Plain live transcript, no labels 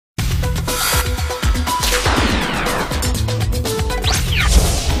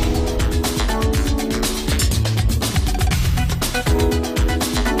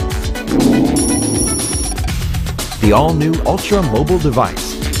the all-new ultra-mobile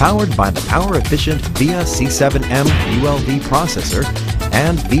device, powered by the power-efficient VIA C7M ULV processor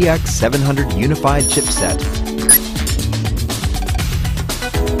and VX700 unified chipset.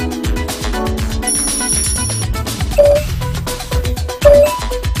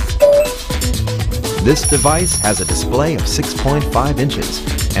 This device has a display of 6.5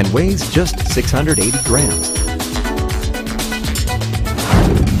 inches and weighs just 680 grams,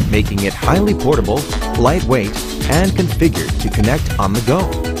 making it highly portable, lightweight, and configured to connect on the go.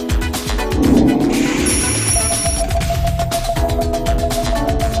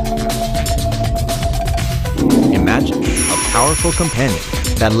 Imagine a powerful companion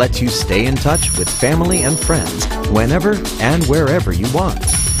that lets you stay in touch with family and friends whenever and wherever you want.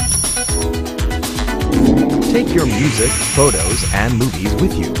 Take your music, photos, and movies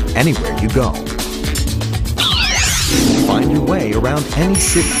with you anywhere you go. Find your way around any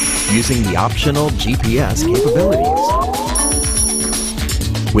city using the optional GPS capabilities.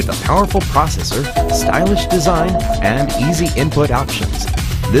 With a powerful processor, stylish design, and easy input options,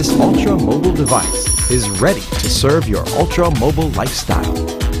 this ultra-mobile device is ready to serve your ultra-mobile lifestyle.